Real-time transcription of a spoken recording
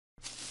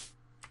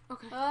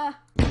Okay.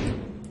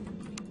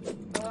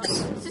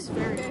 This is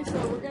very okay,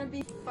 so we're gonna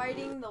be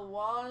fighting the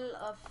wall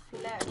of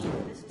flesh.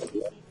 This is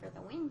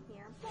CC4TheWin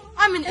here.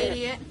 I'm an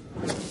idiot.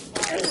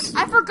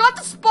 I forgot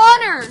the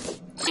spawner!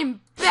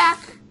 I'm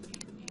back.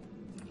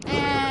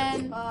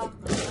 And I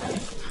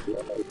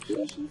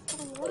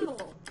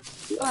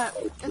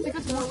think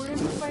it's we're gonna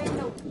be fighting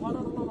the wall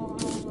of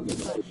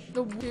flesh.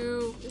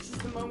 This is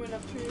the moment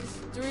of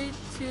truth. 3,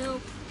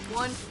 2,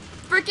 1.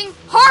 Freaking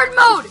hard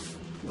mode!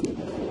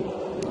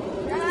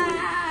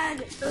 Run!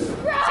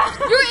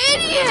 You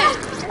idiot!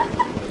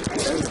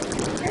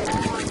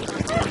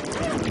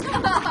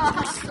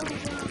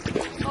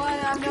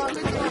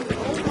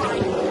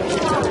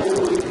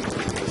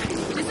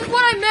 This is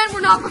what I meant,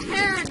 we're not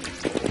prepared.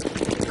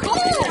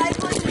 Cool!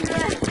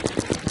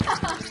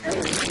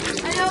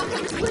 I know,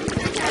 come quick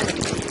second.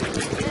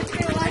 It's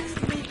gonna last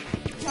me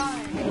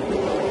time.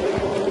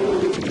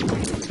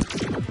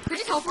 Could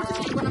you teleport to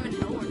me when I'm in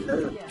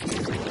nowhere? Yeah.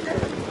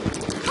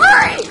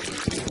 Hurry!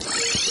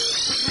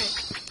 Okay.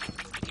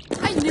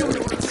 I knew it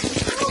was.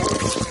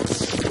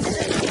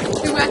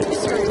 Dude, we have to be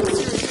serious.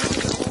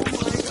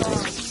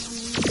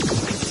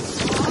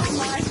 Oh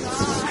my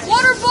god.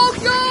 Water boat,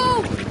 go!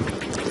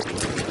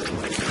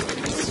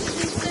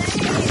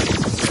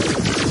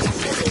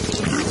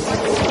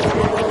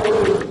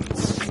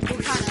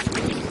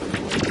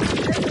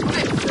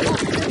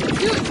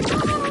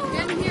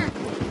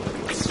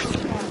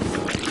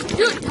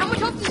 Dude, how much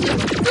health is it?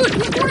 Dude,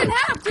 he's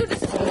 4.5! Dude,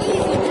 this is easy,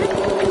 dude!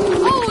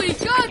 Holy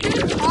god,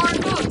 dude! Hard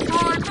mode!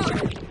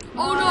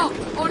 Oh no!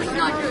 Oh, this is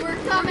not good. We're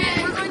coming!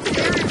 We're going to the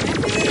area.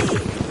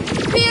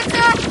 P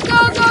attack! Go!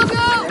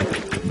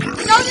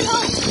 No, this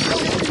help!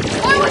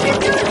 What was you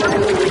doing?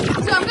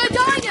 Dude, I'm gonna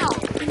die now!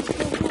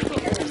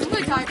 I'm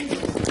gonna die.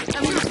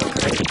 I'm gonna go.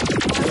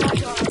 Oh my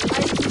god.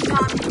 I did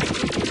not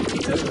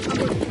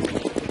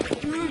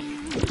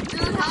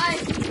Dude, hi!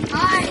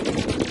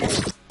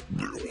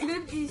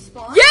 Good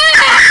despawn.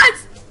 Yes!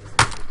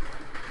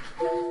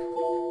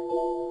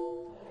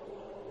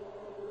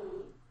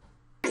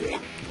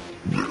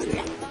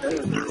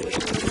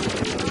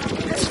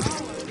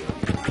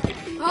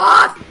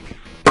 Ah!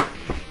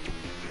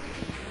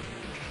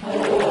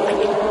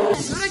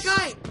 Where'd I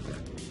guy?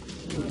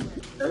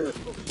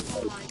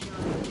 Oh my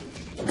god.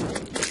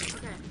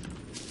 Okay.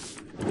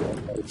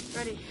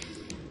 Ready.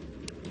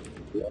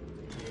 3,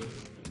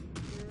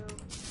 2,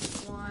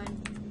 1,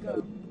 go.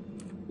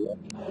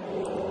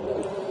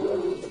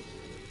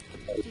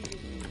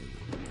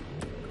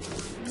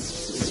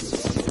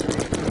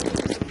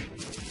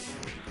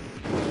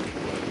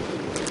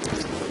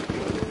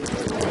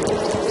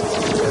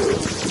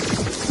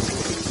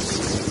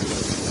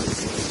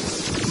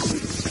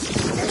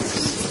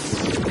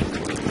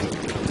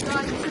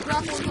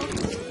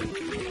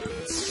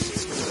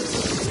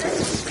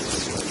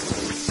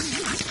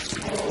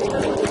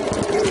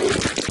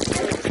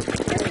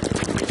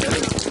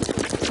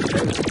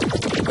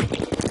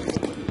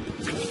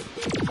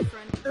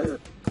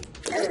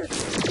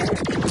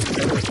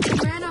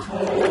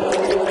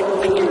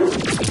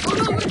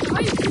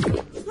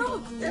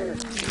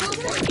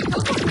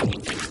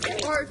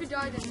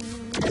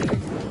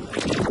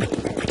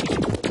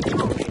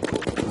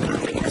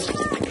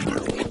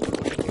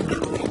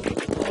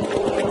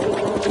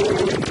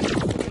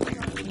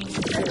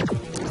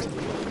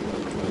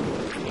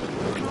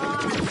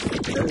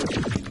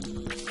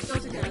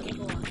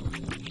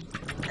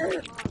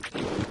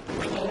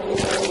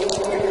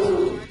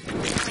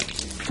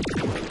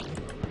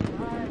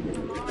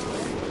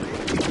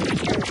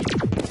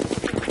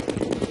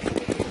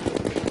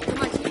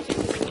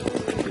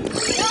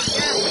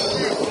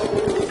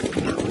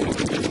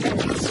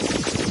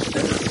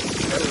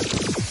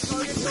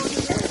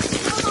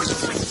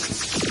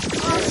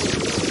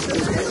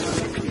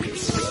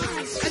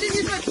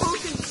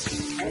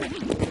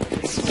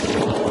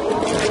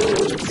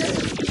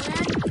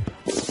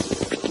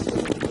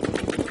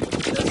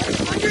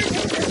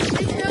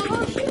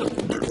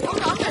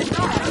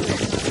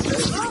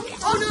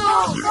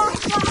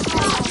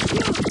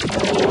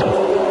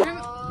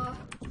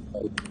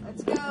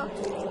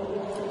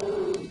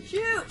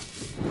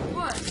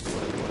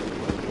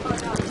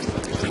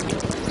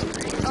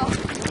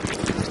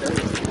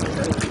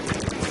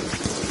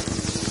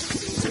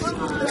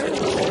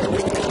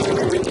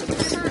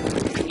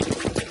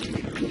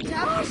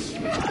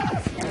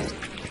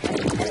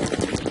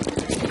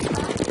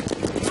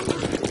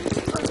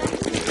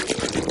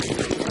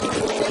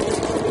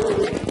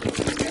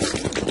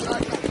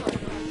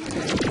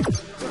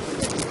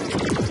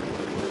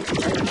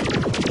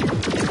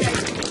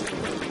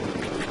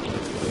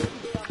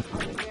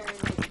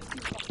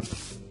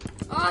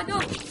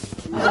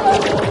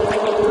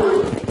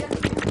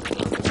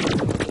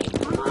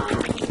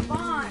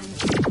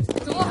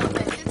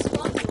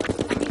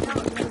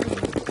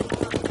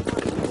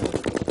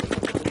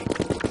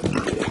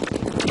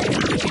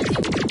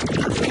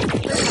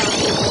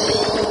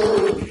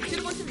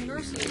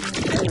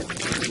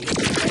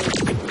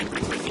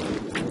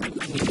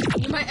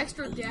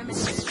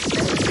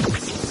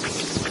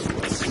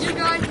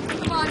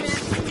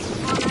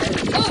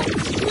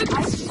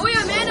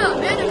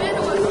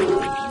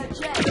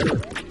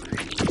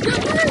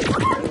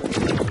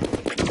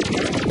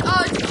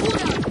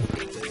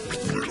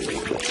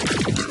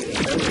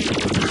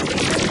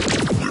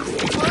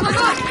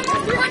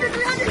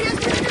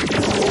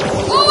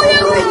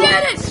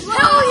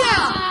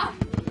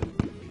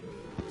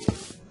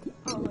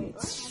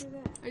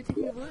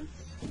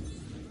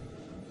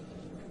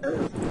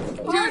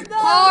 Dude,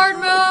 hard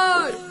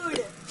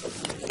mode!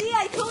 See,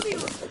 I told you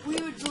we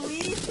would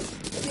leave.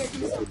 Here,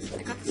 do something.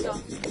 I got the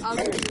stuff. I'll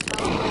give you the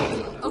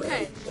stuff.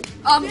 Okay.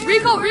 Dude,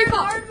 Rico! we're in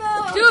hard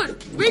mode.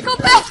 Dude, Rico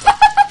back!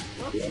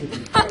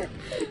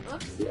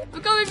 Whoops.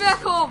 I'm coming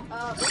back home.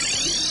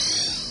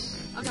 Whoops.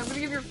 Okay, I'm gonna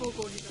give you a full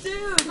gold.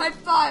 Dude. High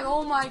five!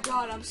 Oh my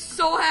god, I'm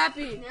so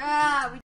happy. Yeah, we